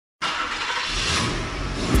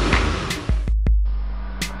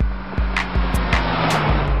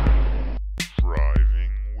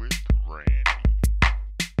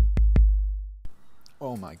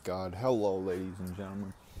my God. Hello, ladies and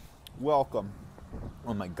gentlemen. Welcome.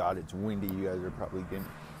 Oh my God, it's windy. You guys are probably getting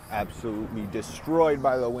absolutely destroyed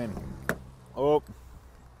by the wind. Oh.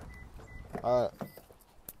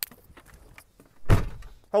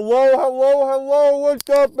 Hello. What's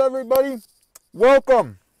up, everybody?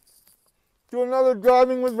 Welcome to another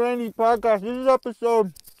Driving with Randy podcast. This is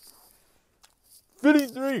episode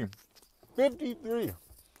 53. 53.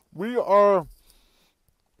 We are...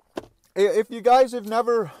 If you guys have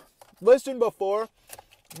never listened before,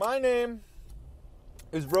 my name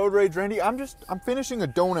is Road Rage Randy. I'm finishing a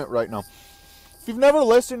donut right now. If you've never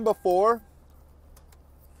listened before,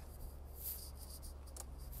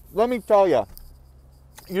 let me tell you,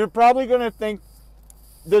 you're probably going to think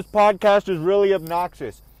this podcast is really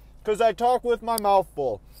obnoxious because I talk with my mouth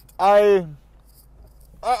full. I'm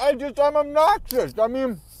obnoxious. I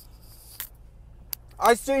mean,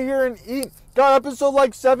 I sit here and eat. God, episode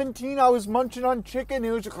like 17, I was munching on chicken.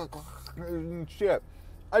 It was shit.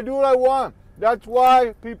 I do what I want. That's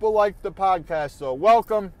why people like the podcast. So,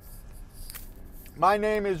 welcome. My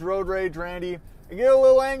name is Road Rage Randy. I get a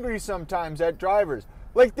little angry sometimes at drivers.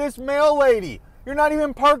 Like this mail lady. You're not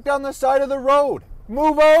even parked on the side of the road.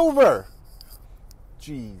 Move over.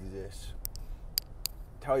 Jesus.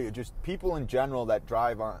 Tell you, just people in general that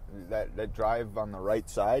drive on that drive on the right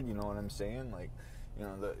side. You know what I'm saying? Like, you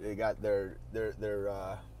know, they got their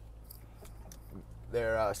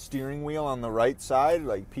steering wheel on the right side,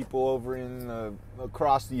 like people over in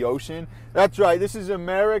across the ocean. That's right. This is an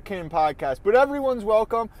American podcast, but everyone's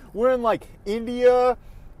welcome. We're in like India,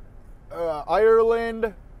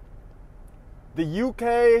 Ireland, the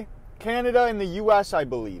UK, Canada, and the US, I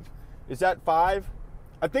believe. Is that 5?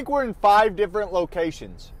 I think we're in 5 different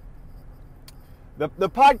locations. The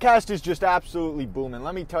podcast is just absolutely booming.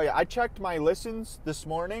 Let me tell you, I checked my listens this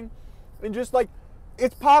morning, and just like,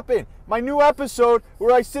 it's popping. My new episode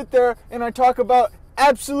where I sit there and I talk about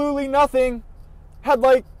absolutely nothing had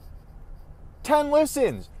like 10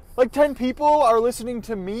 listens. Like 10 people are listening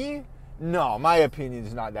to me? No, my opinion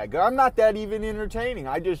is not that good. I'm not that even entertaining.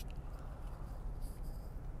 I drive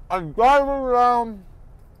around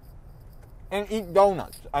and eat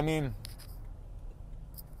donuts. I mean,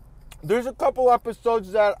 there's a couple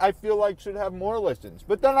episodes that I feel like should have more listens.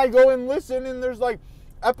 But then I go and listen, and there's like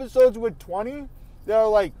episodes with 20 that are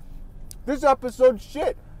like, this episode's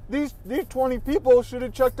shit. These 20 people should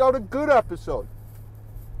have checked out a good episode.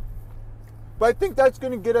 But I think that's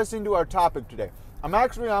going to get us into our topic today. I'm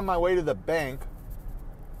actually on my way to the bank,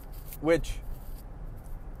 which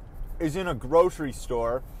is in a grocery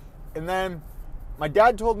store. And then my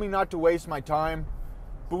dad told me not to waste my time.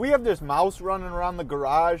 But we have this mouse running around the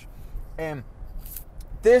garage. And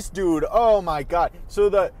this dude, oh my God.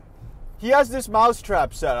 So he has this mouse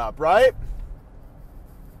trap set up, right?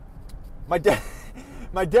 My dad,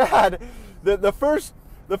 the first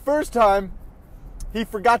time, he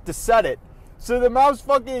forgot to set it. So the mouse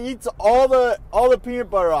fucking eats all the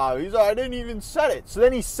peanut butter off. He's like, I didn't even set it. So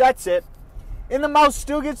then he sets it, and the mouse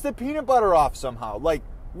still gets the peanut butter off somehow. Like,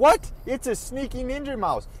 what? It's a sneaky ninja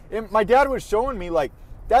mouse. And my dad was showing me, like,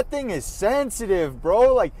 that thing is sensitive,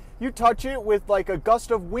 bro. Like, you touch it with, like, a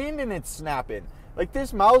gust of wind and it's snapping. Like,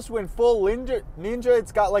 this mouse went full ninja.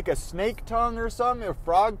 It's got, like, a snake tongue or something, or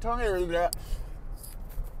frog tongue, or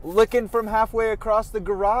licking from halfway across the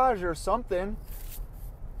garage or something.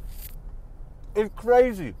 It's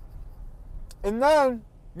crazy. And then,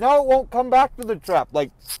 now it won't come back to the trap.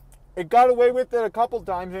 Like, it got away with it a couple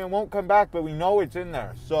times and it won't come back, but we know it's in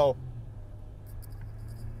there. So,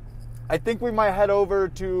 I think we might head over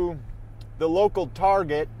to the local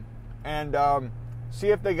Target and see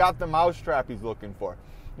if they got the mouse trap he's looking for.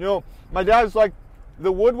 You know, my dad's like,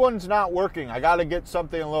 the wood one's not working. I got to get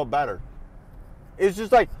something a little better. It's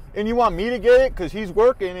just like, and you want me to get it because he's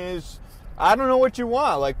working? I don't know what you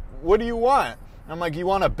want. Like, what do you want? I'm like, you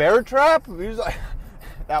want a bear trap? He's like,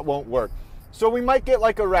 that won't work. So we might get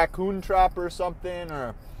like a raccoon trap or something,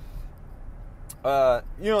 or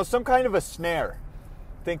you know, some kind of a snare.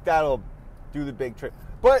 I think that'll do the big trick.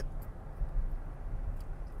 But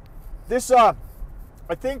this, I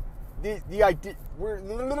think the idea,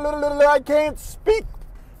 I can't speak,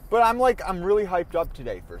 but I'm really hyped up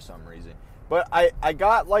today for some reason. But I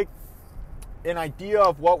got like an idea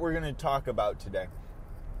of what we're going to talk about today.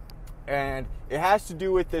 And it has to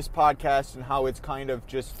do with this podcast and how it's kind of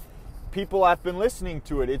just, people have been listening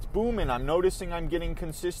to it. It's booming. I'm noticing I'm getting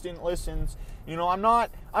consistent listens. You know, I'm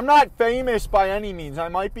not famous by any means. I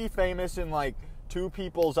might be famous in like 2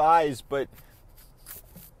 people's eyes, but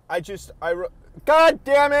God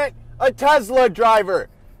damn it, a Tesla driver.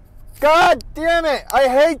 God damn it, I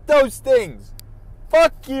hate those things.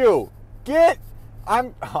 Fuck you. Get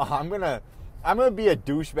I'm gonna be a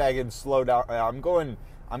douchebag and slow down. I'm going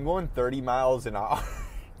 30 miles an hour.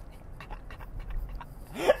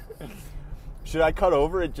 Should I cut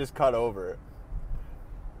over it? Just cut over it.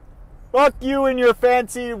 Fuck you and your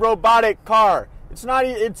fancy robotic car. It's not.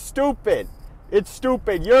 It's stupid. It's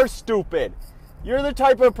stupid. You're stupid. You're the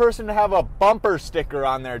type of person to have a bumper sticker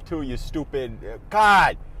on there too, you stupid.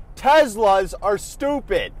 God, Teslas are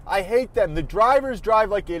stupid. I hate them. The drivers drive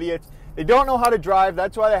like idiots. They don't know how to drive.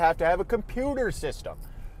 That's why they have to have a computer system.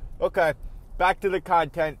 Okay, back to the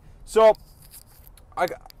content. So,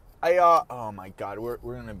 oh my God, we're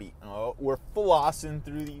gonna be, we're flossing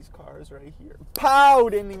through these cars right here. Pow!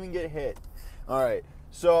 Didn't even get hit. All right,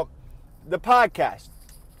 so the podcast.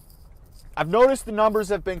 I've noticed the numbers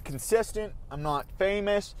have been consistent. I'm not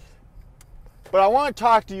famous, but I want to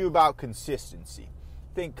talk to you about consistency.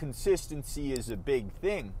 I think consistency is a big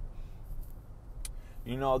thing.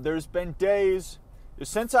 You know, there's been days,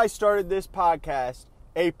 since I started this podcast,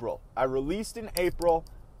 April. I released in April.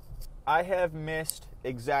 I have missed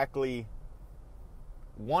exactly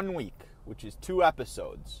 1 week, which is 2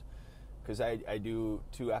 episodes. Because I do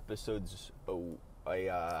 2 episodes.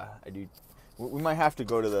 I do. We might have to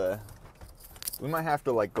go to the. We might have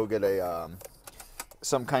to like go get a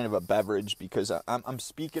some kind of a beverage because I'm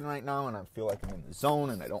speaking right now and I feel like I'm in the zone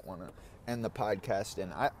and I don't want to end the podcast.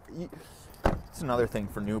 And it's another thing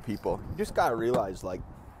for new people. You just gotta realize, like,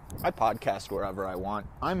 I podcast wherever I want.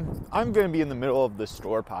 I'm gonna be in the middle of the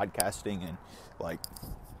store podcasting, and like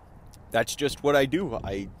that's just what I do.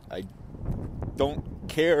 I don't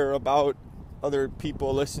care about other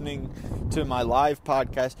people listening to my live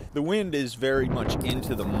podcast. The wind is very much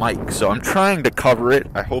into the mic, so I'm trying to cover it.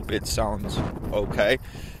 I hope it sounds okay.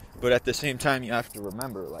 But at the same time, you have to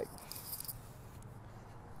remember, like,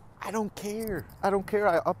 I don't care. I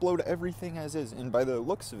upload everything as is. And by the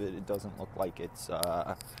looks of it, it doesn't look like it's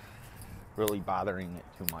really bothering it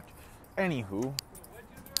too much. Anywho,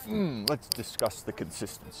 let's discuss the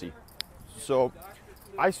consistency. So,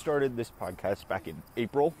 I started this podcast back in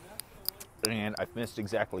April. And I've missed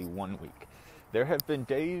exactly 1 week. There have been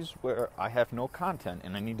days where I have no content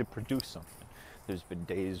and I need to produce something. There's been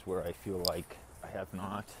days where I feel like I have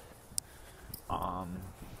not. I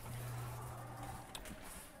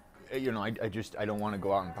don't want to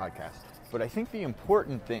go out and podcast. But I think the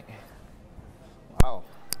important thing. Wow,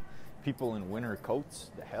 people in winter coats.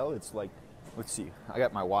 The hell, it's like. Let's see. I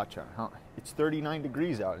got my watch on. Huh? It's 39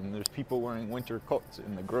 degrees out, and there's people wearing winter coats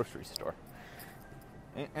in the grocery store.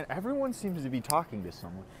 And everyone seems to be talking to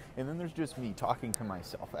someone. And then there's just me talking to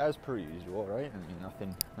myself, as per usual, right? I mean,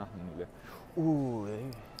 nothing new there. Ooh,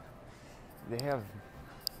 they have...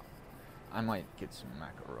 I might get some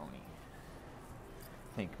macaroni.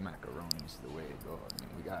 I think macaroni's the way to go. I mean,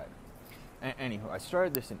 we got... Anywho, I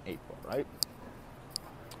started this in April, right?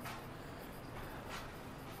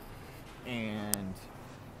 And...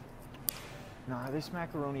 Nah, this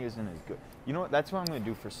macaroni isn't as good. You know what? That's what I'm going to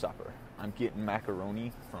do for supper. I'm getting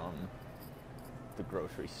macaroni from the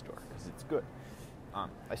grocery store because it's good.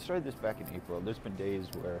 I started this back in April. There's been days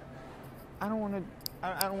where I don't want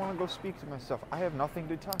to go speak to myself. I have nothing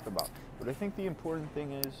to talk about. But I think the important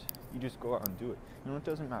thing is you just go out and do it. You know, it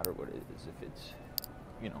doesn't matter what it is. If it's,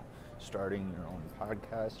 starting your own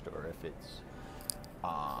podcast or if it's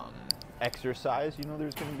exercise. You know,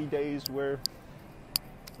 there's going to be days where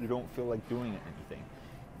you don't feel like doing anything.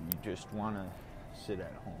 You just want to sit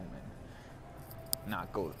at home and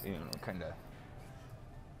not go, kind of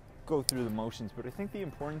go through the motions. But I think the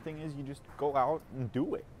important thing is you just go out and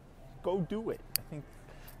do it. Go do it. I think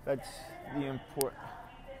that's the important...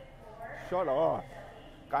 Shut up.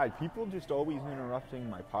 God, people just always interrupting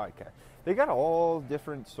my podcast. They got all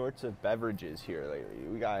different sorts of beverages here lately.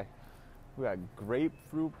 We got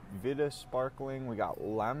grapefruit Vita sparkling. We got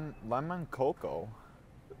lemon cocoa.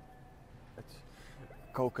 It's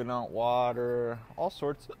coconut water. All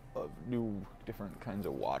sorts of new different kinds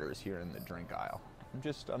of waters here in the drink aisle.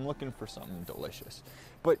 I'm looking for something delicious.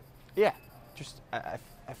 But yeah, I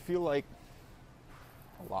feel like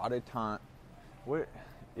a lot of time. What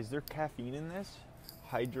is there caffeine in this?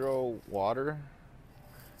 Hydro water?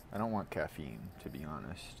 I don't want caffeine, to be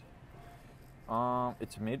honest.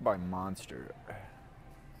 It's made by Monster.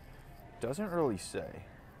 Doesn't really say.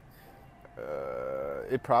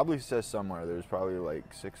 It probably says somewhere. There's probably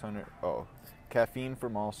like 600. Oh, caffeine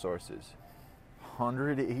from all sources.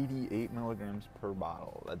 188 milligrams per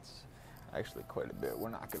bottle. That's actually quite a bit. We're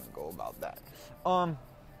not going to go about that. But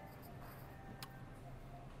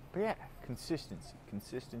yeah, consistency.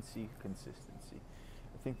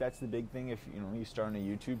 I think that's the big thing. If you start a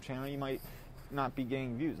YouTube channel, you might not be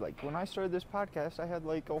getting views. Like when I started this podcast, I had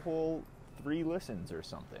like a whole 3 listens or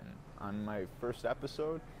something on my first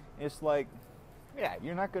episode. It's like, yeah,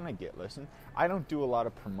 you're not going to get listened. I don't do a lot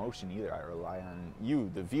of promotion either. I rely on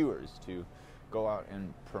you, the viewers, to go out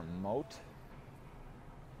and promote.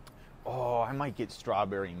 Oh, I might get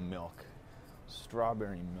strawberry milk.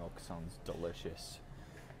 Strawberry milk sounds delicious.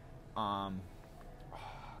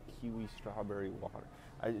 Kiwi strawberry water.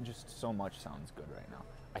 Just so much sounds good right now.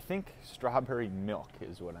 I think strawberry milk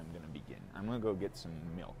is what I'm going to begin. I'm going to go get some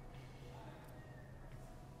milk.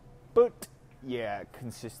 But, yeah,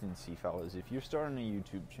 consistency, fellas. If you're starting a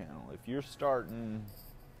YouTube channel, if you're starting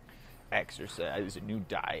exercise, a new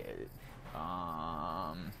diet,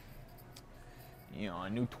 a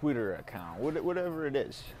new Twitter account, whatever it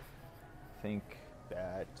is, I think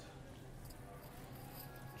that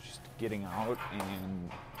just getting out and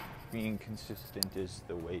being consistent is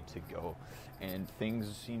the way to go. And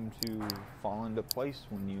things seem to fall into place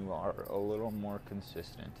when you are a little more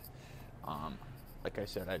consistent. Like I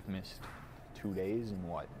said, I've missed 2 days in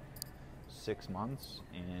 6 months,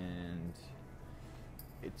 and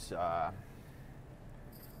it's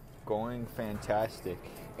going fantastic.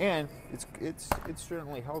 And it's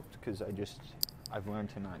certainly helped because I've learned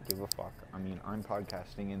to not give a fuck. I mean, I'm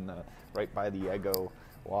podcasting in the right by the Eggo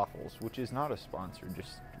Waffles, which is not a sponsor,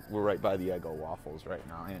 just we're right by the Eggo Waffles right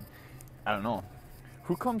now. And I don't know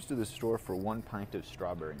who comes to the store for 1 pint of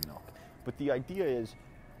strawberry milk, but the idea is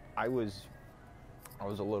I was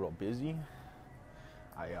a little busy.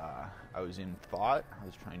 I was in thought. I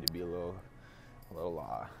was trying to be a little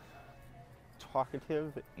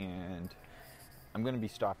talkative, and I'm going to be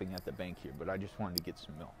stopping at the bank here, but I just wanted to get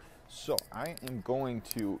some milk. So I am going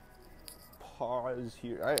to pause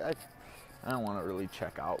here. I don't want to really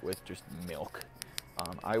check out with just milk.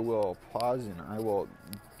 I will pause and I will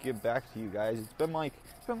get back to you guys. It's been like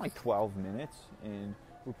 12 minutes, and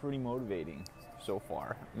we're pretty motivating so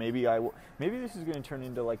far. Maybe this is going to turn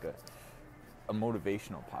into like a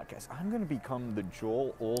motivational podcast. I'm going to become the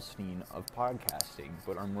Joel Osteen of podcasting,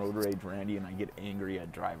 but I'm Road Rage Randy and I get angry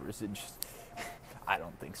at drivers. It just, I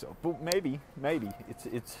don't think so, but maybe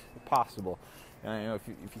it's possible. And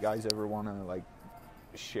if you guys ever want to like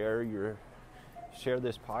share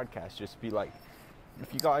this podcast, just be like,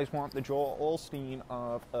 if you guys want the Joel Osteen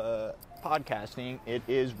of podcasting, it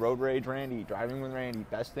is Road Rage Randy, driving with Randy,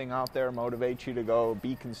 best thing out there, motivates you to go,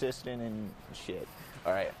 be consistent and shit.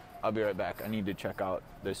 All right, I'll be right back. I need to check out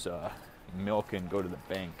this milk and go to the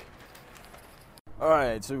bank. All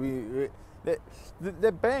right, so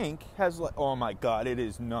the bank has like, oh my God,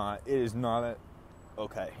 it's not it's not.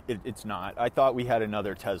 I thought we had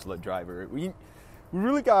another Tesla driver. We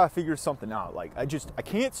really gotta figure something out. Like I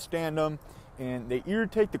can't stand them, and they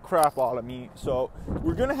irritate the crap out of me. So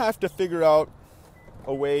we're gonna have to figure out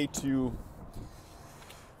a way to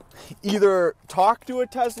either talk to a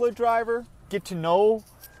Tesla driver, get to know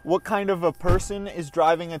what kind of a person is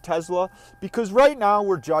driving a Tesla, because right now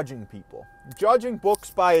we're judging people, judging books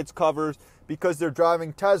by its covers because they're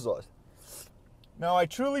driving Teslas. Now, I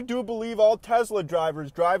truly do believe all Tesla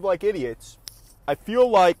drivers drive like idiots. I feel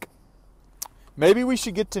like maybe we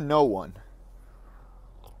should get to know one.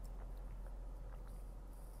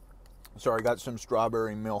 Sorry, I got some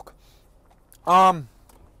strawberry milk. And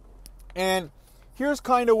here's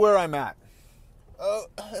kind of where I'm at. Oh,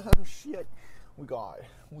 shit. We got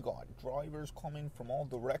drivers coming from all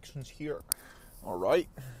directions here. All right.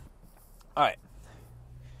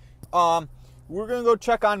 We're going to go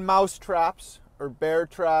check on mouse traps or bear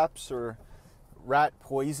traps or rat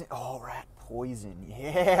poison. Oh, rat poison.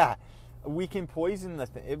 Yeah. We can poison the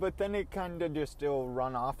thing, but then it kind of just will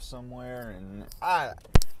run off somewhere, and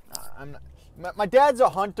my dad's a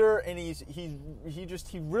hunter, and he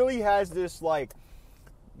really has this like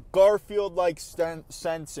Garfield-like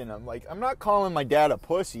sense in him. Like, I'm not calling my dad a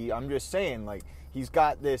pussy. I'm just saying, like, he's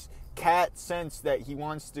got this cat sense that he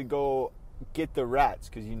wants to go get the rats,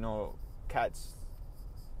 because cats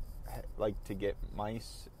like to get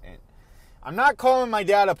mice. And I'm not calling my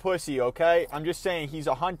dad a pussy, okay? I'm just saying he's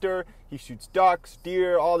a hunter. He shoots ducks,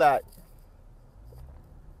 deer, all that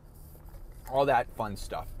fun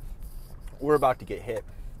stuff. We're about to get hit.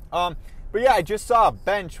 But yeah, I just saw a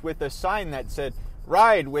bench with a sign that said,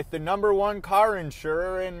 "Ride with the #1 car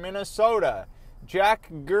insurer in Minnesota, Jack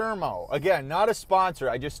Gurmo." Again, not a sponsor.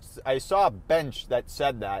 I saw a bench that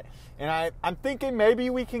said that, and I'm thinking maybe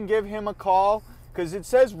we can give him a call, because it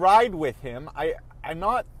says ride with him. I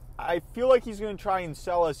feel like he's going to try and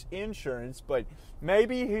sell us insurance, but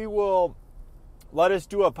maybe he will let us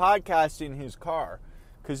do a podcast in his car,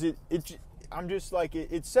 because I'm just like,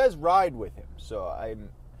 it says ride with him, so I'm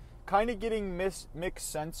kind of getting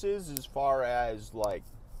mixed senses as far as like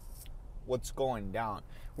what's going down.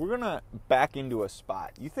 We're going to back into a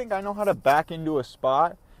spot. You think I know how to back into a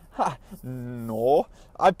spot? Ha, no.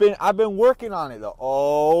 I've been working on it though.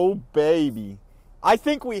 Oh, baby. I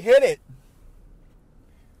think we hit it.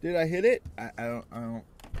 Did I hit it? I don't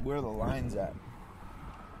where are the lines at?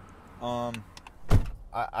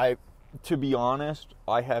 I to be honest,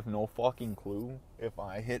 I have no fucking clue if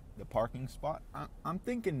I hit the parking spot. I'm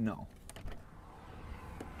thinking no.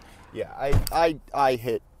 Yeah, I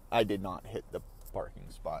did not hit the parking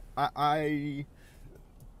spot. I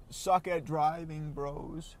suck at driving,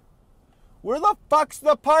 bros. Where the fuck's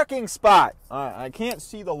the parking spot? Alright, I can't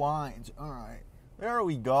see the lines. Alright, there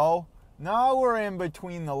we go. Now we're in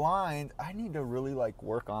between the lines. I need to really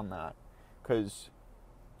work on that. Because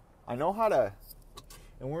I know how to...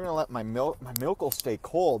 And we're going to let my milk will stay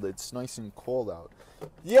cold. It's nice and cold out.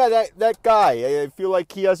 Yeah, that guy. I feel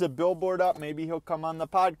like he has a billboard up. Maybe he'll come on the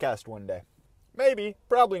podcast one day. Maybe.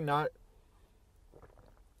 Probably not.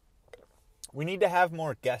 We need to have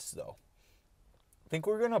more guests, though. I think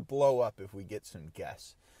we're going to blow up if we get some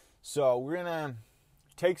guests. So we're going to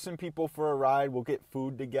take some people for a ride. We'll get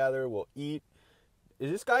food together. We'll eat.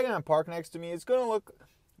 Is this guy going to park next to me? It's going to look...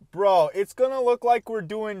 Bro, it's going to look like we're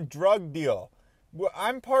doing drug deal.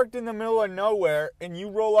 I'm parked in the middle of nowhere, and you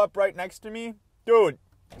roll up right next to me? Dude,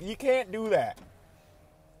 you can't do that.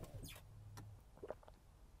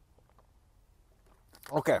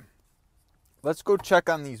 Okay. Let's go check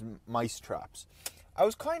on these mice traps. I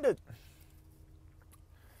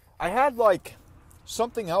had,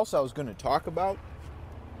 something else I was going to talk about.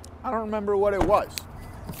 I don't remember what it was.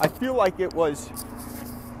 I feel like it was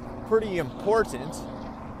pretty important,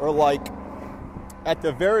 or at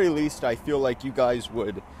the very least, I feel like you guys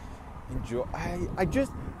would enjoy.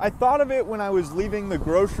 I thought of it when I was leaving the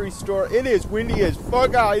grocery store. It is windy as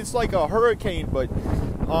fuck out. It's like a hurricane, but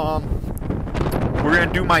we're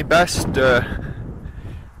gonna do my best to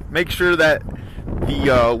make sure that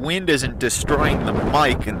the wind isn't destroying the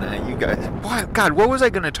mic and that you guys... God, what was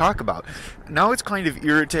I going to talk about? Now it's kind of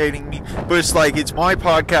irritating me, but it's it's my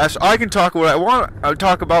podcast. I can talk what I want. I'll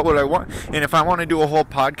talk about what I want. And if I want to do a whole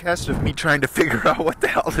podcast of me trying to figure out what the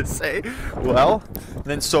hell to say, well,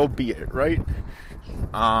 then so be it, right? It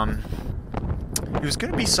was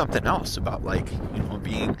going to be something else about,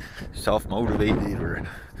 being self-motivated or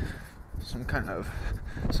some kind of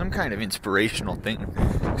inspirational thing,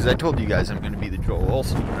 because I told you guys I'm going to be the Joel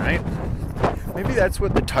Osteen, right? Maybe that's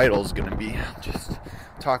what the title's going to be. Just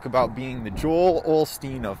talk about being the Joel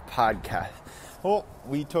Osteen of podcasts. Oh,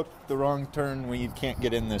 we took the wrong turn. We can't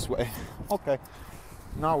get in this way. Okay,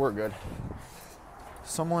 now we're good.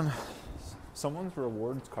 Someone's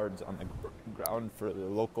rewards cards on the ground for the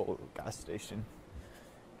local gas station.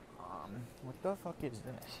 What the fuck is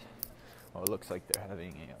this? Oh, it looks like they're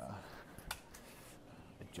having a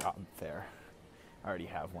job fair. I already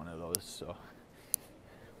have one of those, so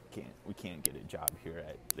we can't get a job here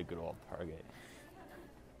at the good old Target.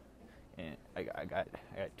 And I got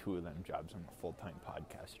 2 of them jobs. I'm a full-time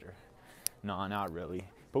podcaster. No, not really.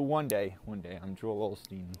 But one day, I'm Joel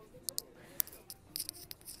Osteen.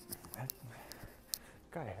 That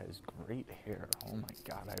guy has great hair. Oh my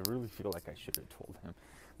God, I really feel like I should have told him.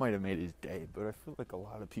 Might have made his day, but I feel like a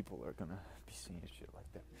lot of people are gonna be seeing shit like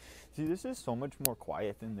that. See, this is so much more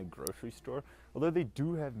quiet than the grocery store, although they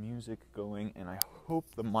do have music going, and I hope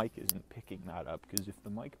the mic isn't picking that up, because if the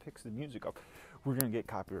mic picks the music up, we're gonna get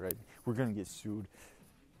copyrighted. We're gonna get sued.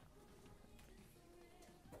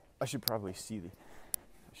 I should probably see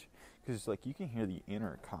because you can hear the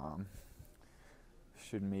intercom.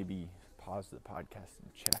 Should maybe pause the podcast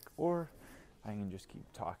and check, or I can just keep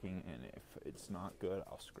talking, and if it's not good,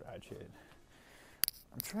 I'll scratch it.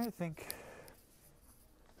 I'm trying to think.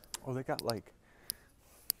 Oh, they got they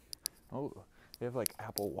have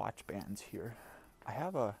Apple Watch bands here. I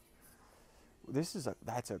have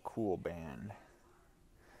that's a cool band.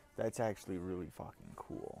 That's actually really fucking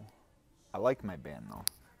cool. I like my band though.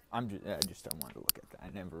 I just don't want to look at that.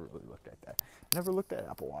 I never really looked at that. I never looked at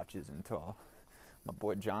Apple Watches until my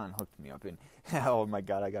boy John hooked me up, and oh my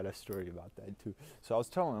God, I got a story about that too. So I was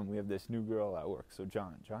telling him we have this new girl at work. So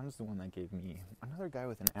John's the one that gave me another guy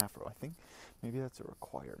with an afro. I think maybe that's a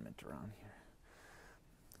requirement around here.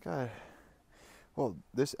 God, well,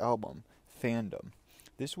 this album, Fandom,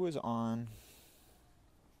 this was on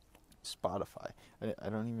Spotify. I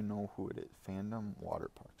don't even know who it is. Fandom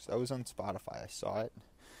Water Parks. That was on Spotify. I saw it.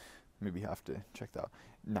 Maybe have to check that out.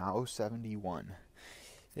 Now 71.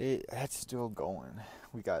 That's still going.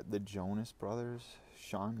 We got the Jonas Brothers,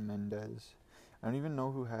 Shawn Mendes. I don't even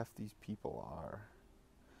know who half these people are.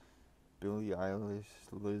 Billie Eilish,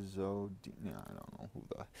 Lizzo, I don't know who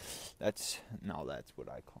that's what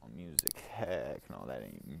I call music. Heck, no, that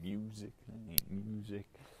ain't music.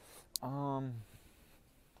 I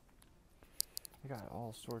got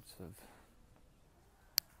all sorts of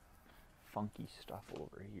funky stuff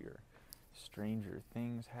over here. Stranger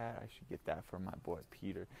Things hat. I should get that from my boy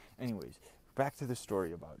Peter. Anyways, back to the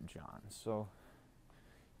story about John. So,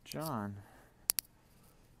 John,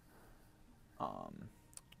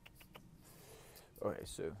 okay,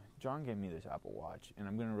 so John gave me this Apple Watch, and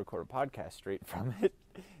I'm going to record a podcast straight from it,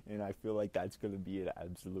 and I feel like that's going to be an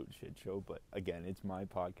absolute shit show, but again, it's my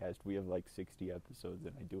podcast. We have like 60 episodes,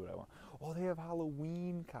 and I do what I want. Oh, they have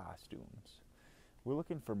Halloween costumes. We're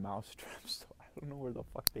looking for mousetraps, so I don't know where the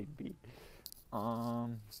fuck they'd be.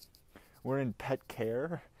 We're in pet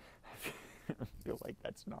care. I feel like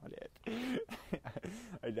that's not it.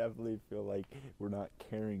 I definitely feel like we're not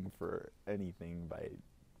caring for anything by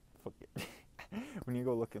fucking... When you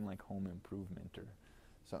go looking like home improvement or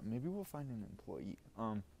something, maybe we'll find an employee.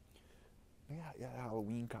 Yeah,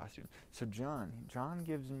 Halloween costume. So John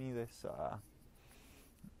gives me this,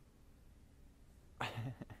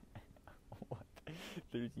 what?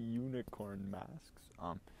 There's unicorn masks.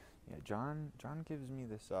 Yeah, John gives me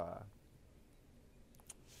this,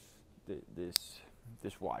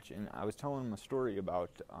 this watch, and I was telling him a story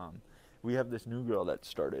about, we have this new girl that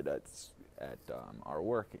started at our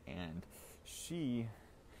work, and she,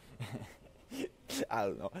 I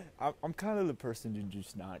don't know, I'm kind of the person to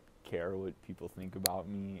just not care what people think about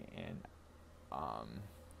me, and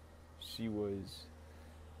she was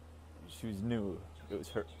new. It was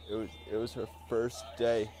her first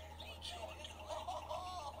day.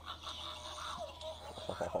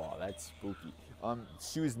 Oh, that's spooky.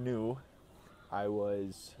 She was new. I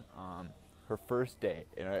was her first day,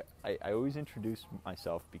 and I always introduce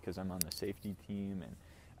myself because I'm on the safety team, and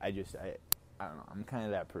I don't know, I'm kind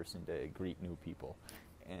of that person to greet new people.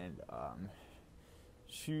 And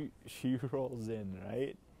she rolls in,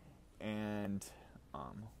 right? And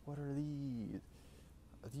what are these?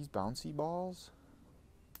 Are these bouncy balls?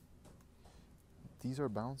 These are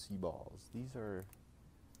bouncy balls. These are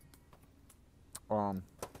I'm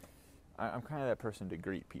kind of that person to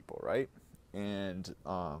greet people, right? And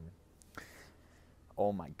oh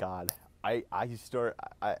my god, I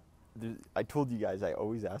told you guys I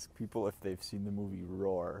always ask people if they've seen the movie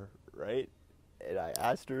Roar, right? And I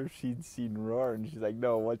asked her if she'd seen Roar, and she's like,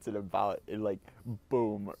 no, what's it about? And like,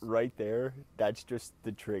 boom, right there, that's just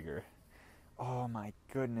the trigger. Oh my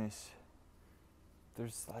goodness.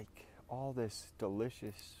 There's like all this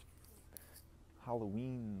delicious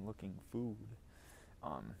Halloween looking food.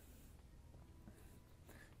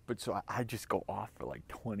 But so I just go off for like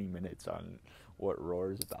 20 minutes on what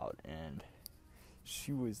Roar is about, and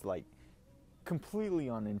she was like completely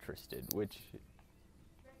uninterested, which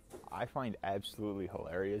I find absolutely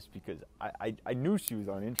hilarious because I knew she was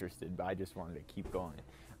uninterested, but I just wanted to keep going.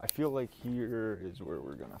 I feel like here is where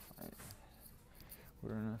we're gonna find it.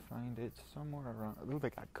 We're gonna find it somewhere around. Ooh, they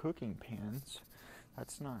got cooking pans.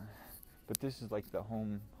 That's not. But this is like the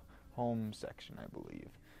home section, I believe.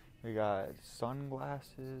 We got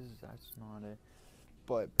sunglasses. That's not it.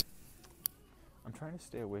 But I'm trying to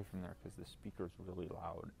stay away from there because the speaker's really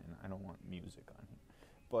loud, and I don't want music on here.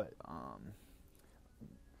 But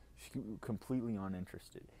she was completely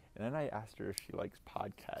uninterested. And then I asked her if she likes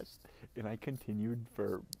podcasts, and I continued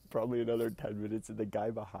for probably another 10 minutes, and the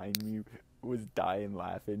guy behind me was dying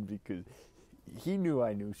laughing because he knew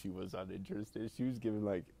I knew she was uninterested. She was giving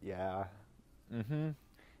like, yeah,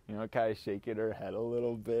 you know, kind of shaking her head a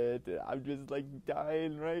little bit. And I'm just like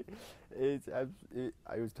dying, right? I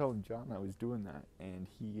was telling John I was doing that, and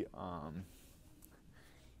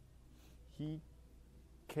he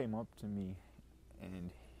came up to me, and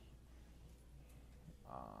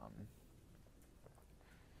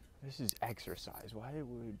this is exercise. Why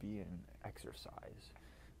would it be an exercise?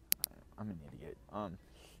 I'm an idiot.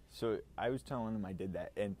 So I was telling him I did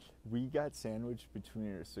that, and we got sandwiched between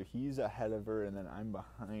her. So he's ahead of her, and then I'm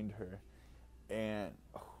behind her. And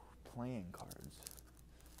playing cards.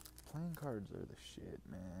 Playing cards are the shit,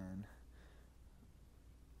 man.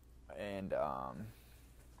 And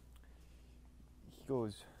he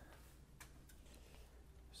goes,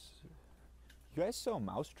 "You guys sell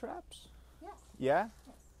mouse traps?" Yes. Yeah?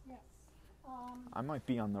 Yes. I might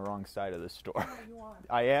be on the wrong side of the store. No, you are.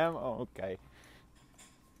 I am? Oh, okay.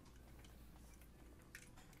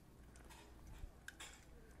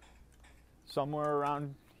 Somewhere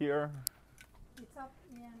around here? It's up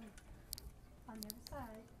on the other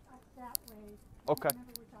side, up that way. Okay. I don't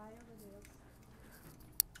remember which aisle it is.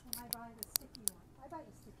 And I buy the sticky one. I buy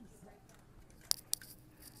the sticky stuff.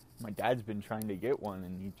 My dad's been trying to get one,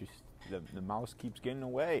 and he just the mouse keeps getting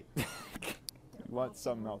away. He wants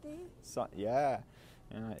something else. Yeah,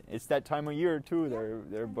 it's that time of year too.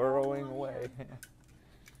 They're burrowing away. So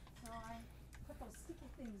I put those sticky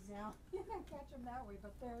things down. You can catch them that way,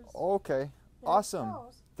 but there's. Okay, awesome.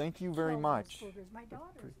 Those. Thank you very much. My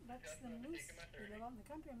daughter lets them loose. They live out in the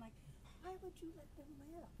country. I'm like, why would you let them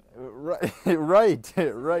live? Right. Right.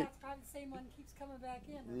 That's probably the same one keeps coming back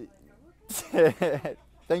in. I'm like, okay.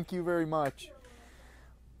 Thank you very much.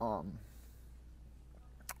 Ooh,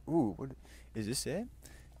 what is this? It?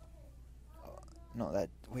 No, that.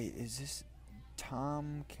 Wait, is this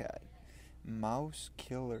Tomcat? Mouse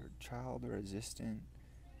killer, child resistant.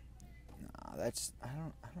 Nah, that's I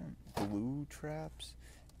don't. Glue traps.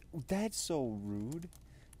 That's so rude.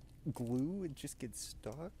 Glue, it just gets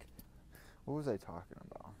stuck. What was I talking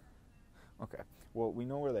about? Okay, well, we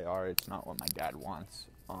know where they are. It's not what my dad wants.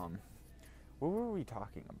 What were we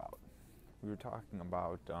talking about? We were talking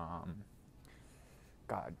about,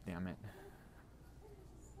 God damn it.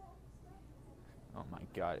 Oh my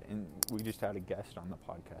God, and we just had a guest on the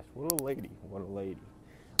podcast. What a lady, what a lady.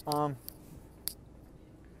 God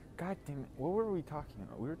damn it, what were we talking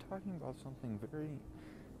about? We were talking about something very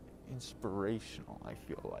inspirational, I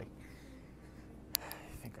feel like.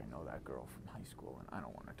 I think I know that girl from high school, and I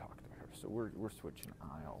don't want to talk to her, so we're switching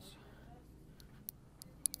aisles.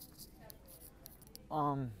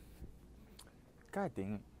 God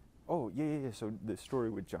dang it. Oh, yeah. So the story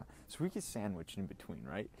with John. So we get sandwiched in between,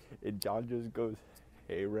 right? And John just goes,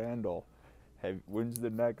 "Hey, Randall, when's the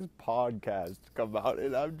next podcast come out?"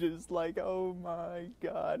 And I'm just like, oh my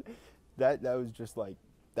God. That was just like,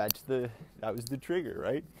 that was the trigger,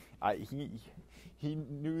 right? He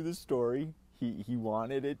knew the story. He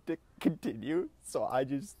wanted it to continue. So I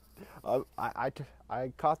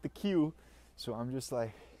caught the cue. So I'm just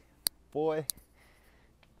like, boy,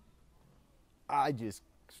 I just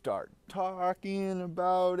start talking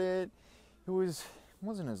about it. It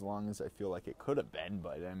wasn't as long as I feel like it could have been,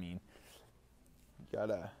 but I mean,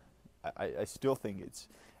 I still think it's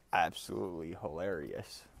absolutely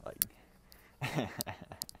hilarious. Like,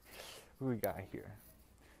 who we got here?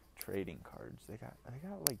 Trading cards. They got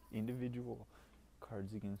like individual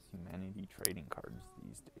Cards Against Humanity trading cards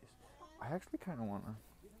these days. I actually kind of want to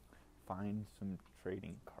find some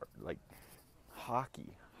trading cards, like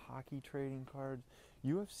hockey trading cards,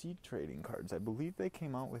 UFC trading cards. I believe they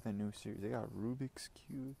came out with a new series. They got Rubik's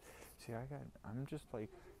Cube. See, I'm just like,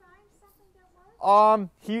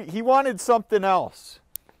 he wanted something else,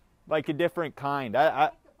 like a different kind.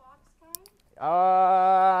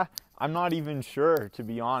 I'm not even sure, to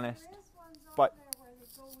be honest. But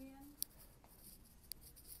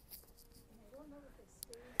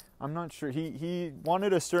I'm not sure. He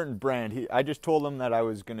wanted a certain brand. I just told him that I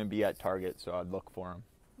was going to be at Target, so I'd look for him.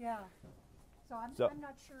 Yeah. So I'm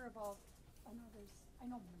not sure about. I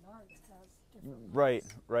know Menards has different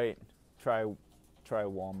ones. Right. Try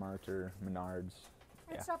Walmart or Menards.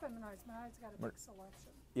 And stuff at Menards. Menards got a big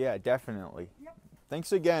selection. Yeah, definitely. Yep.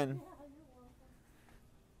 Thanks again. Yeah, you're welcome.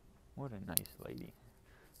 What a nice lady.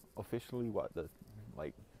 Officially, we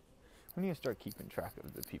need to start keeping track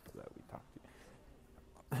of the people that we talk to.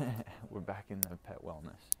 We're back in the pet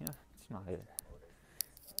wellness. Yeah, it's not it.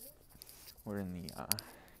 We're in the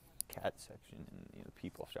cat section, and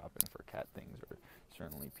people shopping for cat things, or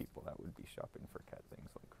certainly people that would be shopping for cat things,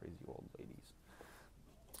 like crazy old ladies.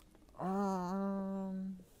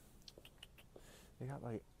 They got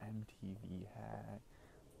like MTV hat.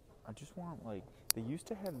 I just want, like, they used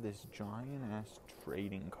to have this giant ass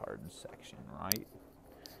trading card section, right?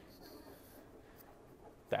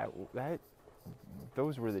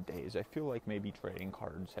 Those were the days. I feel like maybe trading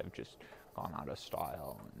cards have just gone out of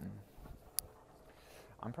style, and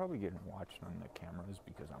I'm probably getting watched on the cameras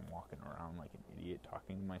because I'm walking around like an idiot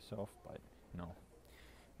talking to myself, but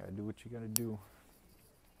gotta do what you gotta do.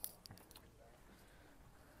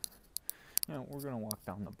 We're gonna walk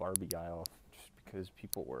down the Barbie aisle just because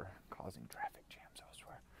people were causing traffic jams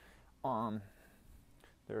elsewhere.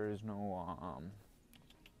 There is no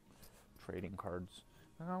trading cards.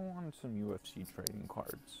 I wanted some UFC trading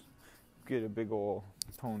cards. Get a big old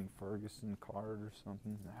Tony Ferguson card or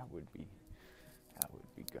something. That would be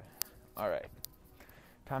good. Alright.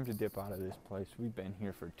 Time to dip out of this place. We've been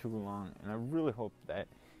here for too long, and I really hope that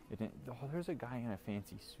it didn't. Oh, there's a guy in a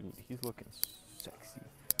fancy suit. He's looking sexy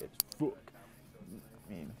as fuck.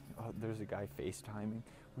 I mean, there's a guy FaceTiming.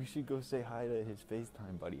 We should go say hi to his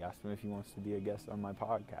FaceTime buddy. Ask him if he wants to be a guest on my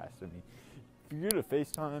podcast. I mean, if you're to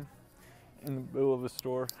FaceTime in the middle of a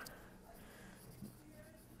store,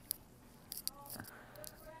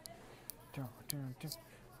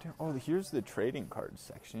 Oh, here's the trading cards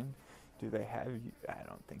section. Do they have? I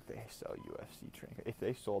don't think they sell UFC trading cards. If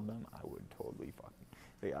they sold them, I would totally fucking.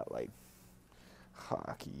 They got like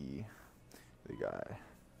hockey. They got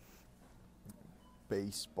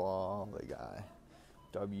baseball. They got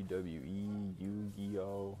WWE,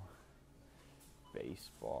 Yu-Gi-Oh,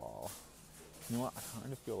 baseball. You know what? I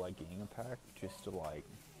kind of feel like getting a pack just to like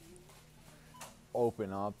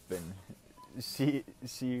open up and see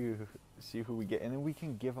who we get, and then we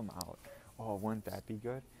can give them out. Oh, wouldn't that be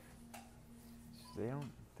good? They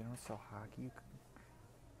don't sell hockey.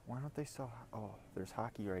 Why don't they sell? Oh, there's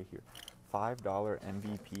hockey right here. $5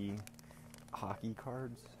 MVP hockey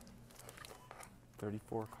cards.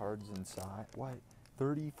 34 cards inside. What?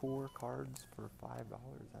 34 cards for $5?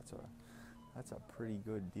 That's a pretty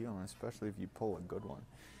good deal, and especially if you pull a good one.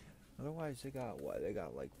 Otherwise, they got what? They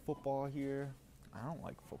got like football here. I don't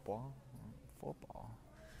like football.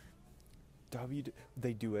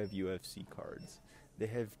 They do have UFC cards. They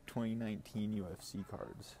have 2019 UFC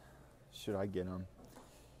cards. Should I get them?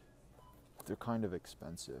 They're kind of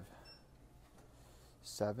expensive.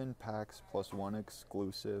 7 packs plus 1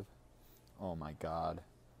 exclusive. Oh my god.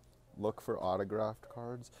 Look for autographed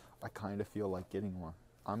cards. I kind of feel like getting one.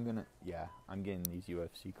 I'm getting these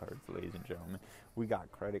UFC cards, ladies and gentlemen. We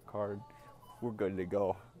got credit card. We're good to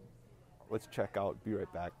go. Let's check out. Be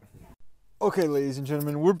right back. Okay, ladies and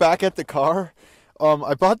gentlemen, we're back at the car.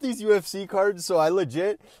 I bought these UFC cards, so I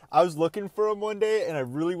was looking for them one day, and I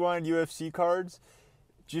really wanted UFC cards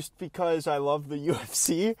just because I love the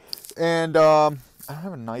UFC. And I don't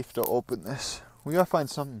have a knife to open this. We gotta find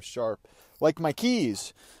something sharp, like my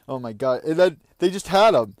keys. Oh my god, they just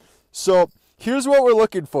had them. So here's what we're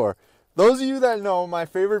looking for. Those of you that know, my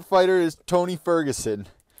favorite fighter is Tony Ferguson.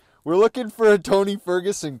 We're looking for a Tony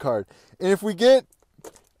Ferguson card. And if we get,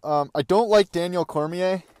 I don't like Daniel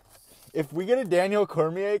Cormier. If we get a Daniel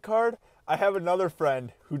Cormier card, I have another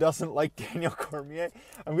friend who doesn't like Daniel Cormier.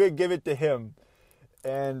 I'm going to give it to him.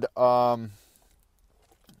 And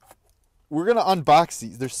we're going to unbox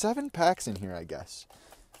these. There's 7 packs in here, I guess.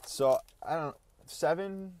 So, I don't know.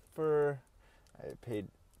 7 for, I paid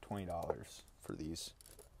 $20 for these.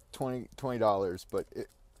 $20, but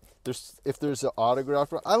if there's an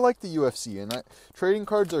autograph, I like the UFC, and trading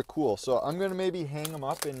cards are cool. So I'm gonna maybe hang them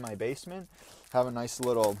up in my basement, have a nice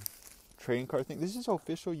little trading card thing. This is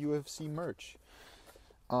official UFC merch.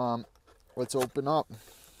 Let's open up,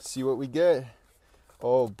 see what we get.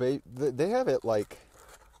 Oh, they have it like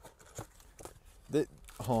that.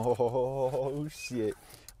 Oh shit!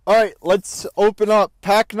 All right, let's open up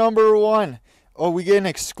pack number 1. Oh, we get an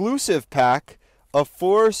exclusive pack of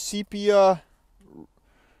 4 sepia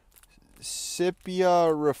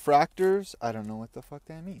refractors. I don't know what the fuck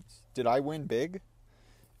that means. Did I win big?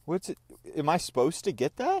 What's it? Am I supposed to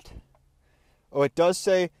get that? Oh, it does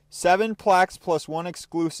say 7 plaques plus 1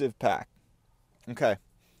 exclusive pack. Okay.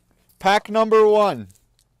 Pack number 1.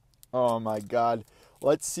 Oh my god.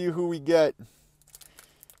 Let's see who we get.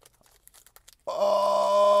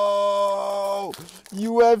 Oh,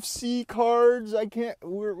 UFC cards. I can't.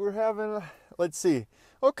 We're having a. Let's see.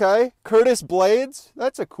 Okay, Curtis Blades.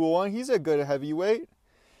 That's a cool one. He's a good heavyweight.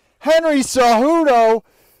 Henry Cejudo.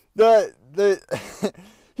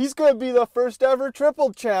 He's going to be the first ever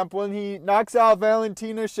triple champ when he knocks out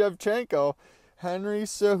Valentina Shevchenko. Henry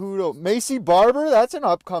Cejudo. Macy Barber. That's an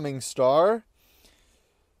upcoming star.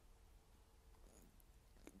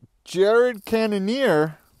 Jared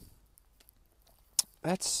Cannonier.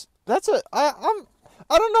 I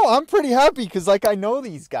don't know. I'm pretty happy because, like, I know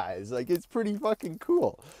these guys. Like, it's pretty fucking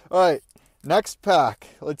cool. All right, next pack.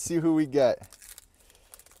 Let's see who we get.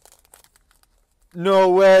 No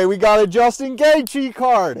way. We got a Justin Gaethje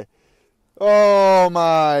card. Oh,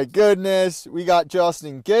 my goodness. We got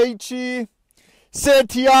Justin Gaethje.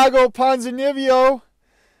 Santiago Ponzinibbio.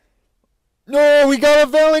 No, we got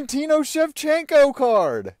a Valentino Shevchenko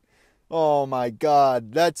card. Oh, my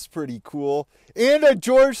God. That's pretty cool. And a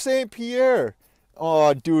George St. Pierre.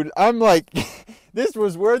 Oh, dude, I'm like, this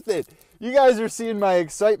was worth it. You guys are seeing my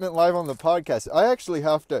excitement live on the podcast. I actually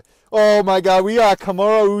have to, oh my god, we got a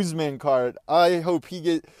Kamaru Usman card. I hope he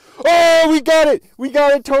gets, oh, we got it. We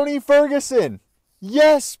got a Tony Ferguson.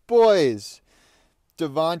 Yes, boys.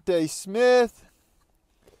 Devontae Smith.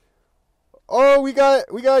 Oh, we got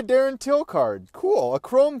a Darren Till card. Cool, a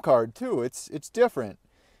chrome card too. It's different.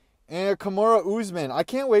 And a Kamaru Usman. I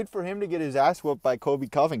can't wait for him to get his ass whooped by Colby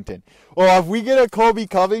Covington. Oh, if we get a Colby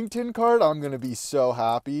Covington card, I'm going to be so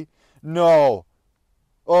happy. No.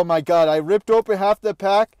 Oh, my God. I ripped open half the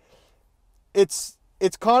pack. It's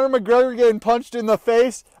Conor McGregor getting punched in the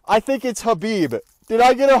face. I think it's Habib. Did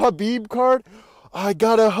I get a Habib card? I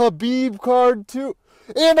got a Habib card, too.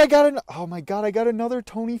 And oh my God, I got another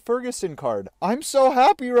Tony Ferguson card. I'm so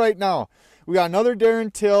happy right now. We got another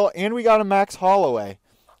Darren Till, and we got a Max Holloway.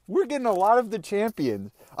 We're getting a lot of the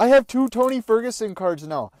champions. I have 2 Tony Ferguson cards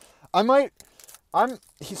now.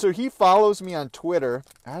 So he follows me on Twitter,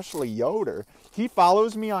 Ashley Yoder. He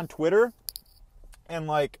follows me on Twitter, and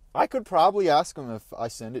like, I could probably ask him if I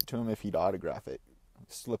send it to him if he'd autograph it.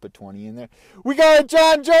 Slip a 20 in there. We got a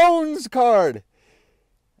John Jones card.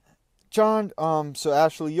 So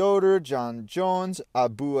Ashley Yoder, John Jones,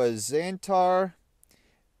 Abua Zantar,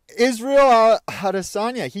 Israel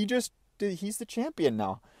Adesanya. He's the champion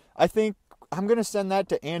now. I think I'm going to send that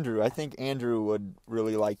to Andrew. I think Andrew would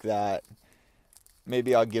really like that.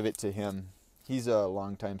 Maybe I'll give it to him. He's a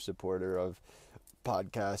longtime supporter of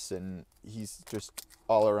podcasts, and he's just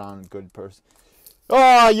all around good person.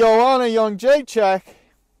 Joanna Young Jacek.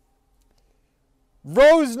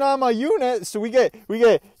 Rose Nama Unit. So we get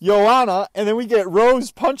Joanna, and then we get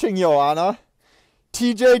Rose punching Joanna.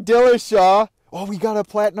 TJ Dillashaw. Oh, we got a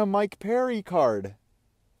Platinum Mike Perry card.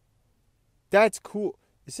 That's cool.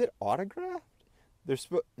 Is it autographed?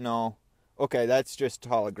 No. Okay, that's just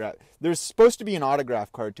holograph. There's supposed to be an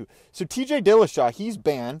autograph card too. So TJ Dillashaw, he's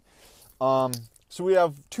banned. So we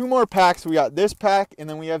have 2 more packs. We got this pack, and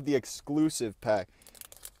then we have the exclusive pack.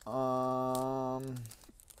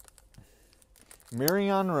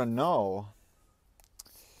 Marion Renault.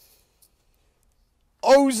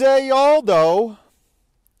 Jose Aldo.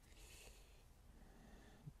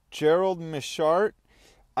 Gerald Michart.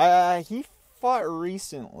 He fought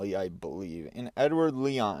recently, I believe, in Edward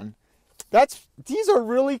Leon. These are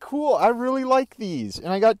really cool. I really like these.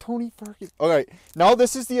 And I got Tony Ferguson. Alright, now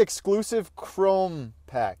this is the exclusive Chrome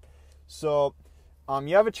pack. So,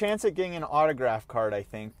 you have a chance at getting an autograph card, I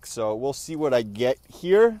think. So, we'll see what I get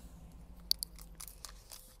here.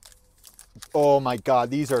 Oh my God,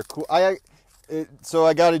 these are cool. So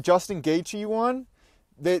I got a Justin Gaethje one.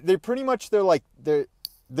 They're pretty much,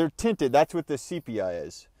 they're tinted. That's what the sepia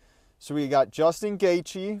is. So we got Justin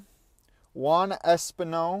Gaethje, Juan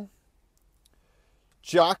Espino,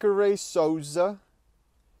 Jacare Souza,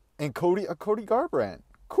 and Cody Garbrandt.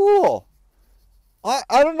 Cool. I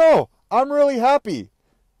don't know. I'm really happy.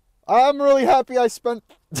 I spent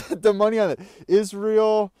the money on it.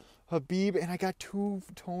 Israel Habib, and I got 2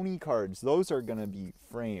 Tony cards. Those are going to be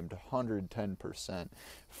framed 110%.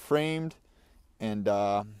 Framed and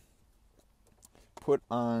put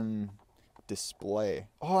on display.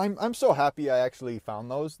 Oh, I'm so happy I actually found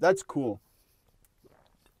those. That's cool.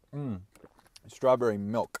 Strawberry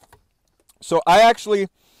milk. So I've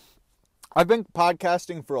been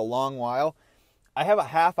podcasting for a long while. I have a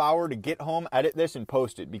half hour to get home, edit this, and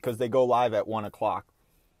post it because they go live at 1 o'clock.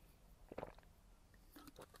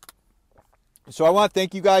 So I want to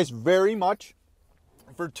thank you guys very much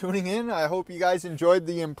for tuning in. I hope you guys enjoyed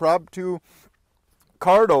the impromptu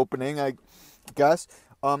card opening, I guess.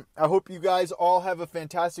 I hope you guys all have a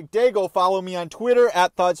fantastic day. Go follow me on Twitter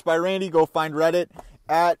at Thoughts by Randy. Go find Reddit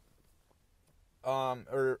at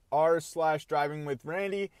r/driving with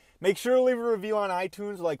Randy. Make sure to leave a review on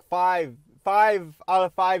iTunes, like 5 out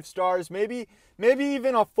of 5 stars, maybe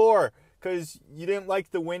even a 4 because you didn't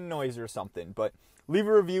like the wind noise or something. But leave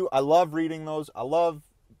a review. I love reading those. I love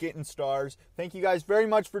getting stars. Thank you guys very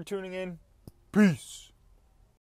much for tuning in. Peace.